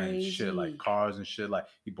 That's buying crazy. Shit like cars and shit. Like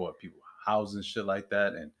he bought people houses and shit like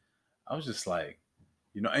that." And I was just like,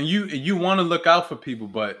 you know, and you want to look out for people,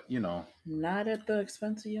 but you know, not at the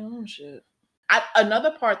expense of your own shit.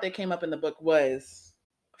 Another part that came up in the book was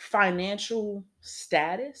financial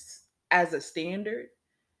status as a standard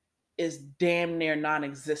is damn near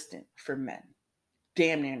non-existent for men.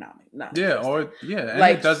 Damn near not. And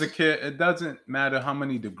like, it doesn't care. It doesn't matter how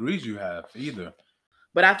many degrees you have either.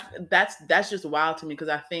 But that's just wild to me, because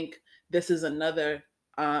I think this is another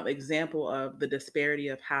example of the disparity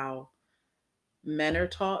of how men are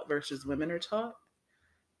taught versus women are taught.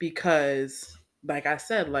 Because, like I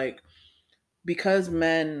said, like, because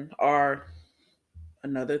men are,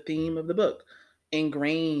 another theme of the book,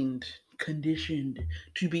 ingrained, conditioned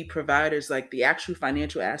to be providers, like the actual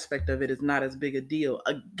financial aspect of it is not as big a deal.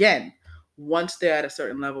 Again, once they're at a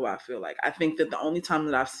certain level, I think that the only time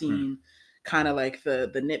that I've seen kind of like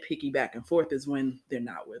the nitpicky back and forth is when they're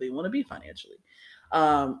not where they want to be financially.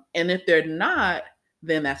 And if they're not,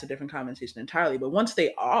 then that's a different conversation entirely. But once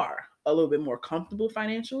they are a little bit more comfortable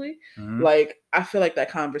financially, like, I feel like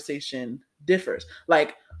that conversation differs.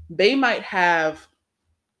 Like, they might have,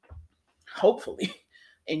 hopefully,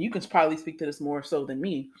 and you can probably speak to this more so than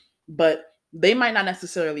me, but they might not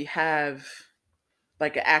necessarily have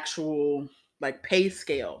like an actual like pay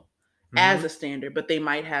scale as a standard, but they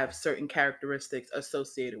might have certain characteristics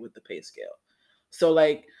associated with the pay scale. So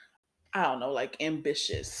like, I don't know, like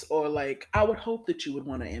ambitious, or like, I would hope that you would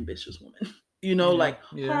want an ambitious woman, you know,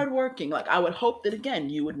 hardworking. Like, I would hope that, again,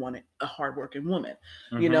 you would want a hardworking woman,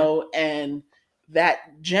 you know, and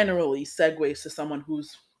that generally segues to someone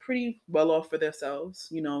who's pretty well off for themselves,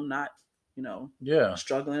 you know, not, you know,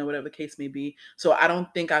 struggling or whatever the case may be. So I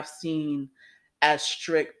don't think I've seen as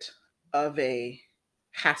strict of a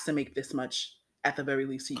has to make this much at the very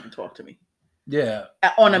least so you can talk to me. Yeah.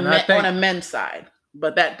 On a men's side.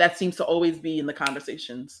 But that seems to always be in the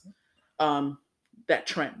conversations, that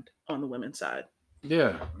trend on the women's side.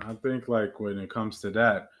 Yeah, I think like when it comes to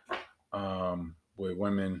that, where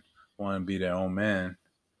women want to be their own man,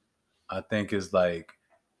 I think it's like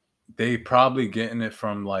they probably getting it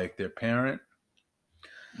from like their parent,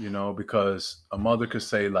 you know, because a mother could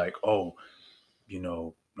say like, oh, you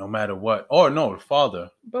know, no matter what, or no, the father.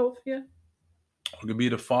 Both, yeah. It could be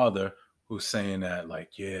the father who's saying that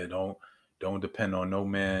like, yeah, don't depend on no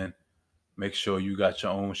man. Make sure you got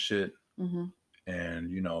your own shit. Mm-hmm. And,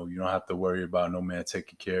 you know, you don't have to worry about no man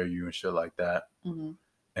taking care of you and shit like that. Mm-hmm.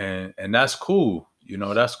 And that's cool. You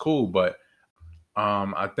know, that's cool. But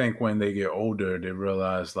I think when they get older, they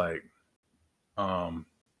realize like, nah,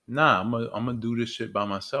 I'm gonna do this shit by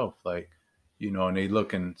myself. Like, you know, and they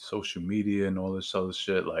look in social media and all this other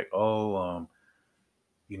shit like, oh,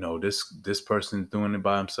 you know, this person's doing it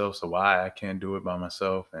by himself, so why I can't do it by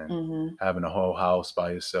myself? And having a whole house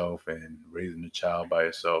by yourself and raising a child by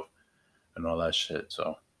yourself and all that shit.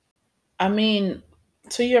 So, I mean,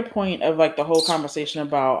 to your point of like the whole conversation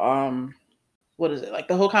about what is it? Like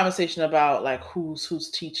the whole conversation about like who's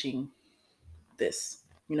teaching this,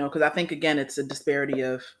 you know, because I think again it's a disparity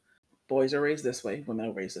of boys are raised this way, women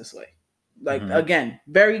are raised this way. Like again,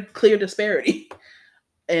 very clear disparity.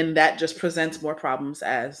 And that just presents more problems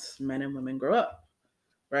as men and women grow up,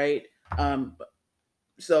 right?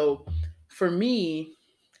 So for me,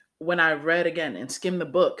 when I read again and skimmed the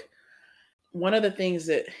book, one of the things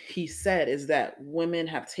that he said is that women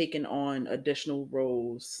have taken on additional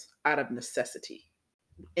roles out of necessity.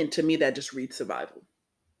 And to me, that just reads survival.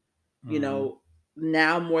 You know,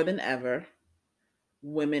 now more than ever,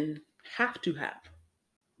 women have to have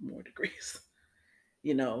more degrees,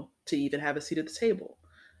 you know, to even have a seat at the table.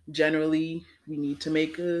 generally we need to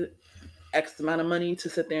make a X amount of money to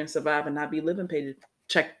sit there and survive and not be living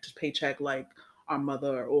paycheck to paycheck like our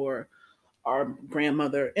mother or our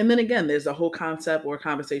grandmother. And then again, there's a whole concept or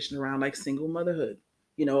conversation around like single motherhood.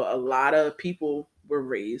 You know, a lot of people were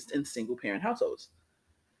raised in single parent households.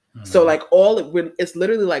 Mm-hmm. So like it's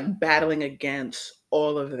literally like battling against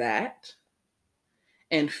all of that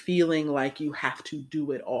and feeling like you have to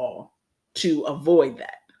do it all to avoid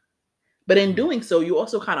that. But in doing so, you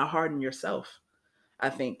also kind of harden yourself, I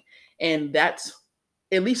think. And that's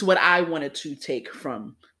at least what I wanted to take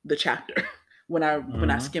from the chapter when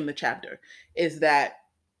I skimmed the chapter, is that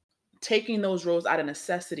taking those roles out of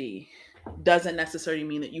necessity doesn't necessarily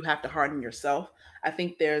mean that you have to harden yourself. I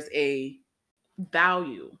think there's a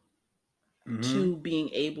value to being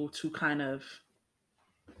able to kind of,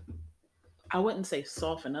 I wouldn't say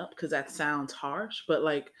soften up because that sounds harsh, but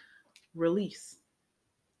like release,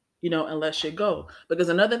 you know, and let shit go. Because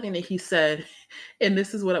another thing that he said, and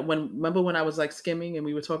this is remember when I was like skimming and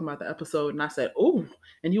we were talking about the episode and I said, "Ooh,"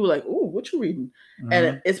 and you were like, "Ooh, what you reading?"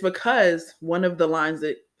 And it's because one of the lines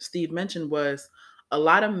that Steve mentioned was, a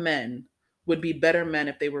lot of men would be better men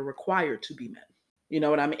if they were required to be men. You know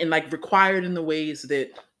what I mean? And like required in the ways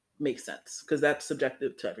that make sense, because that's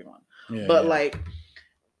subjective to everyone. Yeah, but like,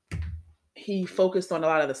 he focused on a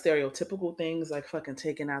lot of the stereotypical things like fucking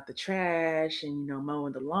taking out the trash and, you know,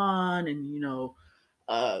 mowing the lawn and, you know,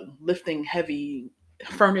 lifting heavy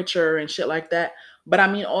furniture and shit like that. But I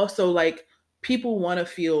mean, also like people want to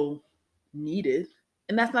feel needed.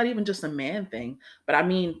 And that's not even just a man thing. But I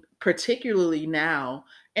mean, particularly now,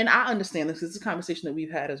 and I understand this is a conversation that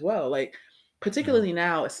we've had as well. Like, particularly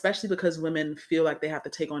now, especially because women feel like they have to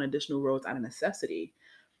take on additional roles out of necessity,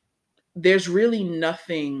 there's really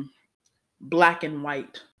nothing black and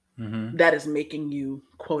white that is making you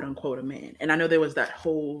quote unquote a man. And I know there was that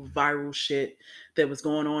whole viral shit that was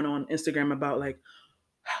going on Instagram about like,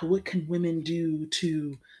 what can women do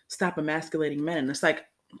to stop emasculating men? And it's like,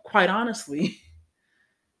 quite honestly,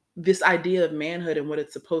 this idea of manhood and what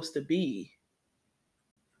it's supposed to be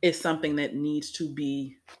is something that needs to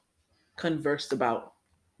be conversed about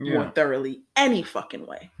more thoroughly any fucking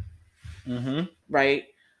way. Right?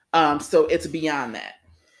 So it's beyond that.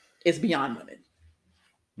 It's beyond women.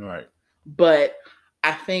 Right. But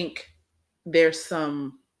I think there's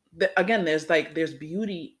there's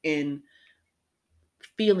beauty in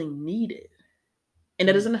feeling needed. And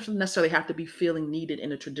it doesn't necessarily have to be feeling needed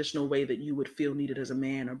in a traditional way that you would feel needed as a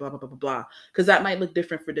man or blah, blah, blah, blah, blah. Because that might look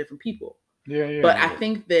different for different people. But I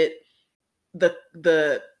think that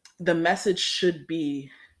the message should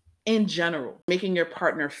be, in general, making your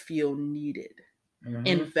partner feel needed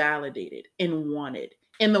and validated and wanted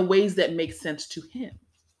in the ways that make sense to him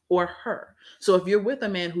or her. So if you're with a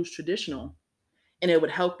man who's traditional and it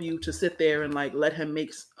would help you to sit there and like let him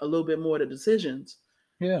make a little bit more of the decisions,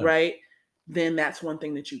 right? Then that's one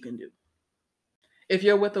thing that you can do. If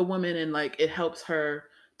you're with a woman and like it helps her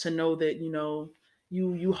to know that, you know,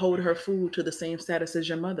 you hold her food to the same status as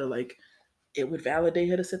your mother, like it would validate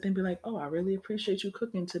her to sit there and be like, "Oh, I really appreciate you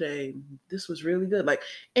cooking today. This was really good." Like,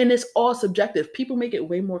 and it's all subjective. People make it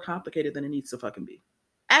way more complicated than it needs to fucking be.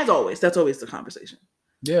 As always, that's always the conversation.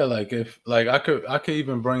 Yeah, like if like I could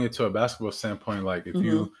even bring it to a basketball standpoint. Like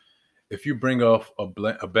if you bring off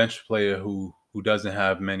a bench player who doesn't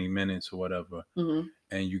have many minutes or whatever, and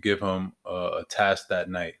you give him a task that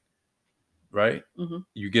night, right?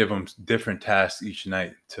 You give him different tasks each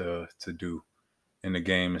night to do in the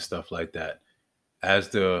game and stuff like that. As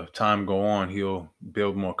the time go on, he'll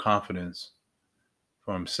build more confidence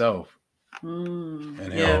for himself.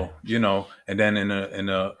 And he'll, you know, and then in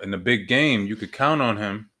a big game, you could count on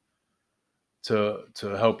him to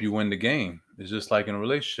help you win the game. It's just like in a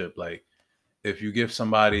relationship. Like if you give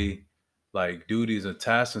somebody like duties and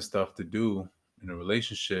tasks and stuff to do in a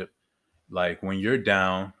relationship, like when you're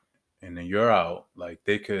down and then you're out, like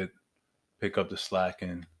they could pick up the slack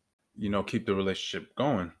and, you know, keep the relationship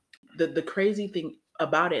going. The crazy thing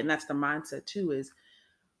about it, and that's the mindset too, is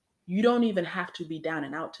you don't even have to be down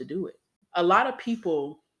and out to do it. A lot of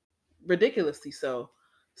people, ridiculously so,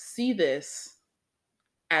 see this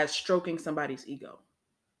as stroking somebody's ego.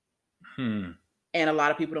 And a lot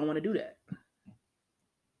of people don't want to do that.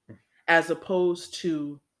 As opposed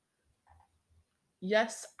to,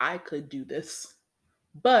 yes, I could do this,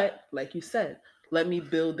 but like you said, let me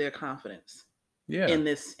build their confidence in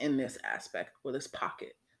this aspect or this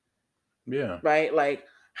pocket. Yeah. Right? Like,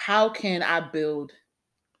 how can I build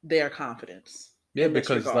their confidence? Yeah,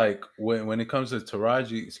 because like when it comes to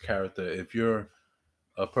Taraji's character, if you're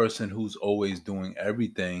a person who's always doing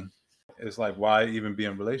everything, it's like, why even be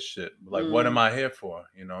in a relationship? Like, what am I here for?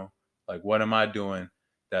 You know, like, what am I doing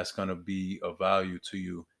that's going to be of value to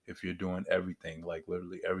you if you're doing everything, like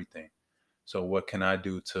literally everything. So what can I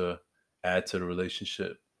do to add to the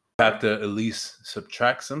relationship? You have to at least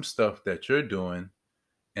subtract some stuff that you're doing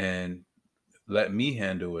and let me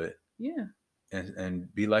handle it. Yeah.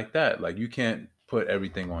 And be like that. Like, you can't put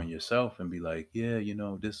everything on yourself and be like, yeah,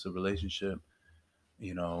 this is a relationship,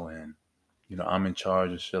 and I'm in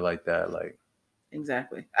charge and shit like that. Like,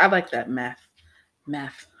 exactly. I like that math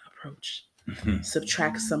approach.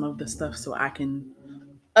 Subtract some of the stuff so I can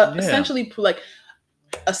essentially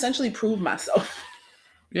prove myself.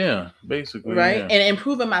 Yeah, basically. Right? Yeah. And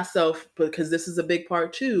improving myself, because this is a big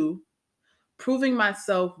part too, proving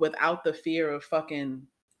myself without the fear of fucking,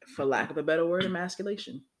 for lack of a better word,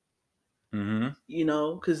 emasculation.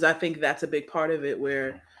 Because I think that's a big part of it,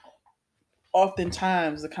 where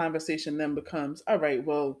oftentimes the conversation then becomes, all right,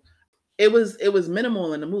 well, it was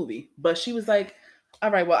minimal in the movie, but she was like, all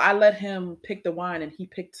right, well, I let him pick the wine and he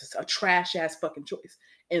picked a trash ass fucking choice.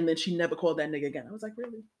 And then she never called that nigga again. I was like,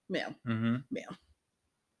 really? Ma'am. Ma'am.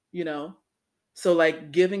 So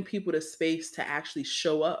like giving people the space to actually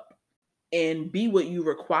show up and be what you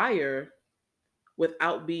require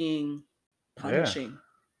without being punishing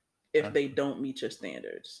if they don't meet your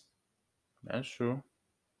standards. That's true.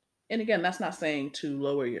 And again, that's not saying to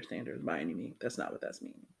lower your standards by any means. That's not what that's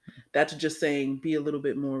meaning. That's just saying be a little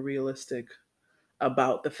bit more realistic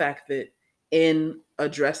about the fact that in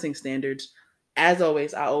addressing standards, as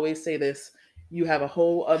always, I always say this, you have a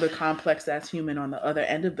whole other complex ass human on the other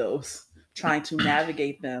end of those, trying to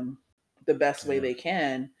navigate them the best way they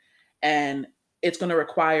can. And it's going to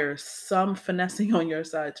require some finessing on your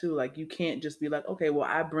side too. Like, you can't just be like, okay, well,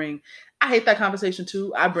 I hate that conversation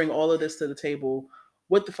too. I bring all of this to the table.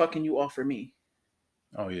 What the fuck can you offer me?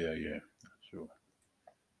 Oh yeah, sure.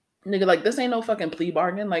 Nigga, like, this ain't no fucking plea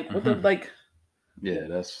bargain. Like, what the, like,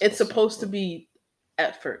 yeah, it's supposed to be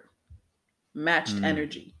effort, matched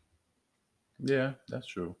energy. Yeah, that's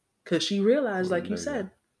true. Because she realized, like you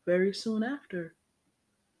said, very soon after,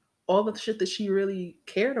 all the shit that she really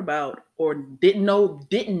cared about or didn't know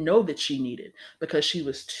that she needed, because she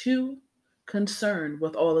was too concerned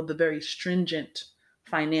with all of the very stringent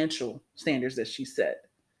financial standards that she set,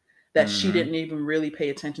 that she didn't even really pay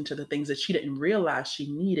attention to the things that she didn't realize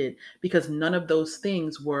she needed, because none of those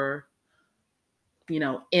things were,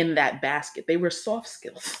 in that basket. They were soft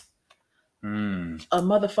skills. A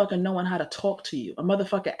motherfucker knowing how to talk to you, a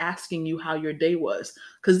motherfucker asking you how your day was.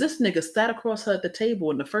 Because this nigga sat across her at the table,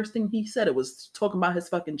 and the first thing he said, it was talking about his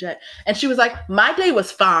fucking jet. And she was like, my day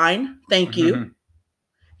was fine, thank you.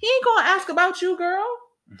 He ain't gonna ask about you, girl.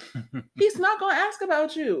 He's not gonna ask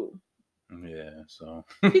about you. Yeah, so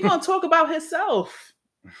he gonna talk about himself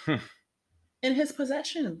and his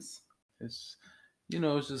possessions. It's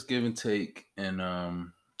it's just give and take and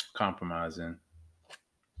compromising.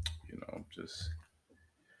 Just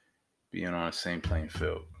being on the same playing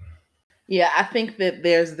field. Yeah, I think that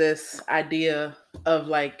there's this idea of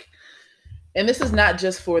like, and this is not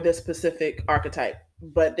just for this specific archetype,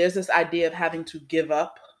 but there's this idea of having to give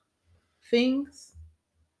up things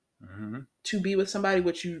to be with somebody,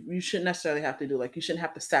 which you shouldn't necessarily have to do. Like, you shouldn't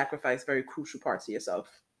have to sacrifice very crucial parts of yourself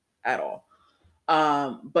at all.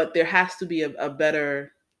 But there has to be a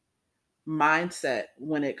better mindset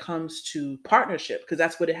when it comes to partnership, because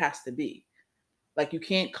that's what it has to be. Like, you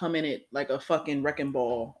can't come in it like a fucking wrecking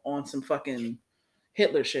ball on some fucking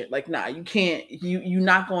Hitler shit. Like, nah, you can't. You're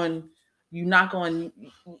not going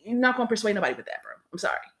to persuade nobody with that, bro. I'm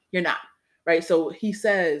sorry, you're not. Right? So he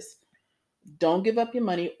says, don't give up your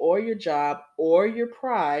money or your job or your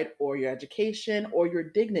pride or your education or your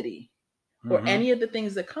dignity or any of the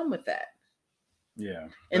things that come with that. Yeah.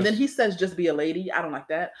 And then he says, just be a lady. I don't like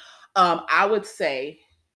that. I would say,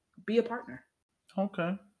 be a partner.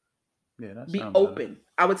 Okay. Yeah, that's be open. Better.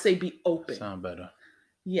 I would say be open. Sound better.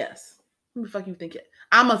 Yes. Who the fuck you think?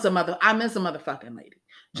 I miss a motherfucking lady.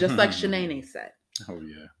 Just like Shanae said. Oh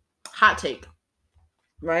yeah. Hot take.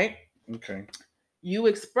 Right? Okay. You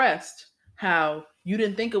expressed how you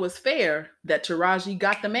didn't think it was fair that Taraji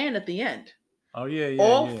got the man at the end. Oh yeah.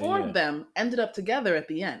 All four of them ended up together at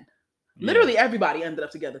the end. Yeah. Literally everybody ended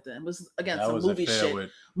up together at the end. It was again that some was movie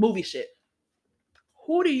shit. Movie shit.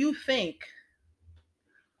 Who do you think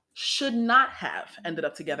should not have ended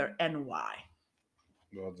up together, and why?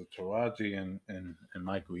 Well, the Taraji and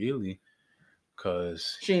Michael Ealy,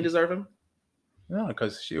 because she didn't deserve him. No,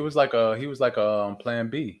 because he was like a plan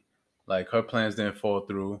B. Like, her plans didn't fall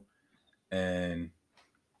through, and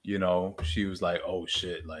she was like, oh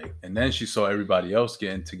shit, like, and then she saw everybody else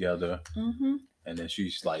getting together, And then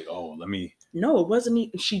she's like, "Oh, let me." No, it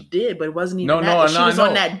wasn't. She did, but it wasn't even No, that. no, She no, was I know.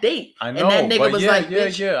 on that date, I know, and that nigga but was yeah, like, yeah,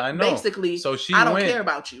 "Bitch, yeah, I know. basically, So she I don't went- care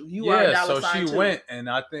about you. You are a dollar so sign she too." went, and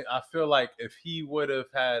I feel like if he would have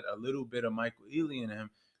had a little bit of Michael Ealy in him,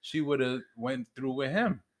 she would have went through with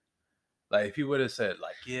him. Like if he would have said,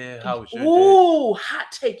 like, "Yeah, how was your day?" Ooh,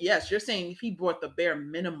 hot take. Yes, you're saying if he brought the bare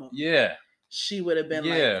minimum, Yeah, she would have been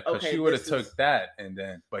yeah, like, because okay, she would have this took is. that, and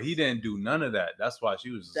then, but he didn't do none of that. That's why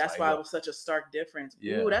she was just That's like, why "Yo." it was such a stark difference.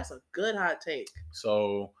 Yeah. Ooh, that's a good hot take.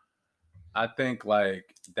 So I think like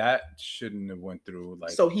that shouldn't have went through.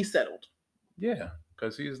 Like, So he settled. yeah,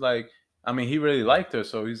 because he's like, I mean, he really liked her,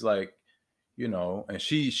 so he's like, you know, and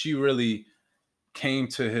she really came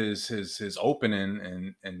to his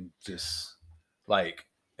opening and just like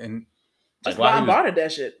and Just like while he was, bombarded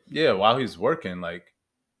that shit. yeah, while he's working, like,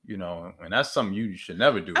 you know, and that's something you should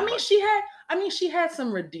never do. I mean, like, she had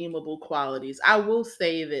some redeemable qualities. I will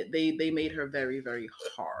say that they made her very, very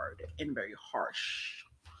hard and very harsh.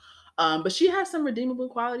 But she has some redeemable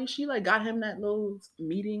qualities. She like got him that little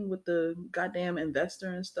meeting with the goddamn investor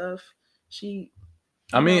and stuff. She,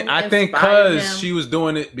 I mean, I think inspired because him. she was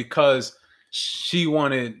doing it because she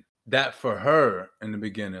wanted that for her in the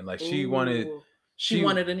beginning. Like she wanted, Ooh. She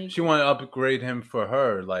wanted an equal. she wanted to upgrade him for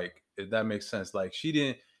her. Like if that makes sense. Like she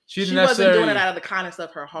didn't She wasn't necessarily doing it out of the kindness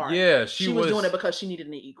of her heart. Yeah, she was doing it because she needed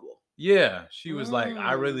an equal. Yeah, she was like,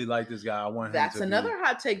 I really like this guy. I want That's him to another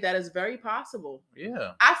hot take that is very possible.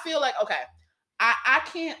 Yeah. I feel like, okay, I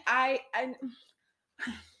can't,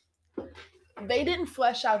 they didn't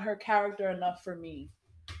flesh out her character enough for me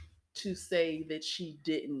to say that she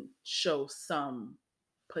didn't show some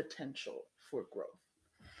potential for growth.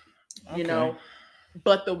 You know,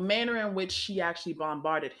 but the manner in which she actually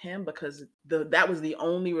bombarded him, because that was the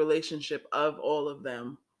only relationship of all of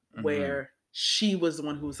them where she was the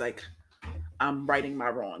one who was like, I'm righting my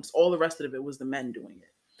wrongs. All the rest of it was the men doing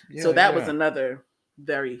it. Yeah, so that was another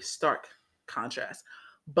very stark contrast.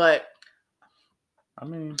 But I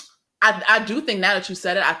mean, I do think now that you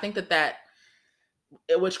said it, I think that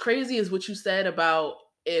what's crazy is what you said about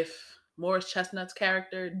if Morris Chestnut's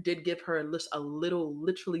character did give her a little,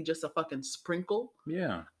 literally just a fucking sprinkle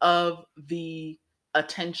of the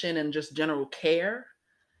attention and just general care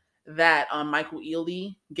that Michael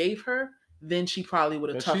Ealy gave her, then she probably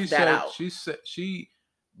would have toughed that out. She said she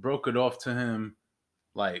broke it off to him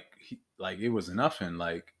like it was nothing.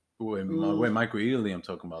 Like with Michael Ealy, I'm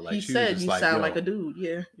talking about. Like he she said, was just "You like, sound like a dude."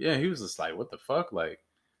 Yeah. Yeah, he was just like, "What the fuck?" Like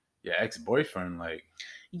your ex-boyfriend. Like,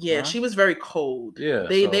 yeah, she was very cold. Yeah,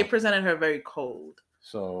 they presented her very cold.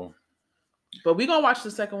 So. But we gonna watch the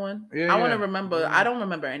second one. Yeah, I want to remember. I don't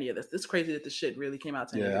remember any of this. It's crazy that the shit really came out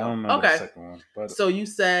 10 years ago. I don't remember the second one. But so you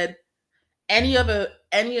said any of the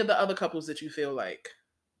other couples that you feel like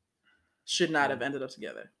should not have ended up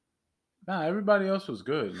together? Nah, everybody else was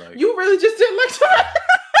good. Like you really just didn't like her.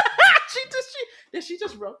 She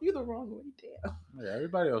just rubbed you the wrong way. Damn. Yeah,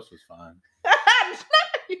 everybody else was fine.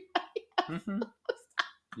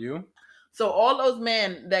 You? So all those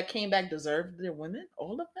men that came back deserved their women?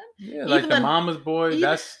 All of them? Yeah, like the mama's boy,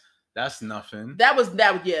 that's nothing. That was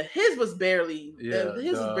his was barely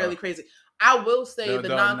was barely crazy. I will say the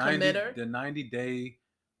non-committer. The 90-day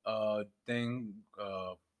thing,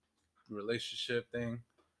 relationship thing.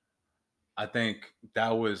 I think that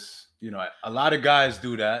was, a lot of guys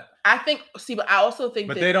do that. I think, but I also think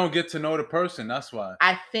but they don't get to know the person. That's why.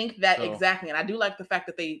 I think that exactly. And I do like the fact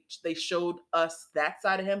that they showed us that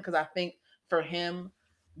side of him, because I think for him,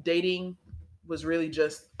 dating was really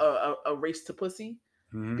just a race to pussy,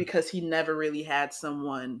 because he never really had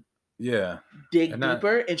someone dig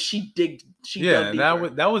deeper, and she dug deeper.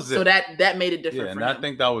 That was it. So that made it different for him. I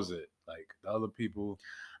think that was it. Like the other people,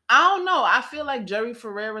 I don't know. I feel like Jerry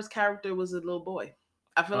Ferrera's character was a little boy.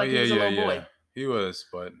 I feel like he was a little boy. He was,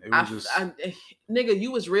 but it was nigga,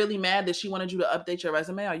 you was really mad that she wanted you to update your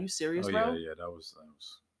resume. Are you serious, bro? Yeah, that was.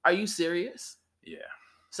 Are you serious? Yeah.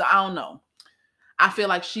 So I don't know. I feel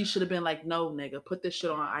like she should have been like, no, nigga, put this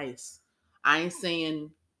shit on ice. I ain't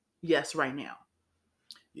saying yes right now.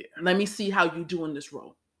 Yeah. Let me see how you do in this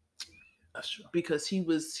role. That's true. Because he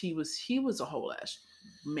was a whole ass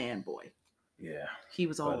man boy. Yeah. He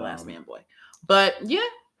was a whole ass man boy. But yeah.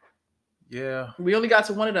 Yeah. We only got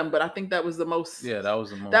to one of them, but I think that was the most. Yeah, that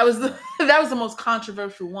was the most. That was the most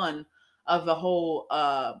controversial one of the whole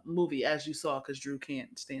movie, as you saw, because Drew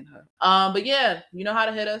can't stand her. But yeah, you know how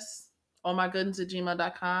to hit us.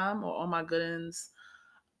 allmygoodens@gmail.com or allmygoodens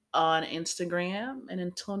on Instagram. And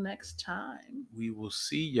until next time, we will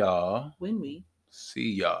see y'all when we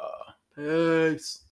see y'all. Peace.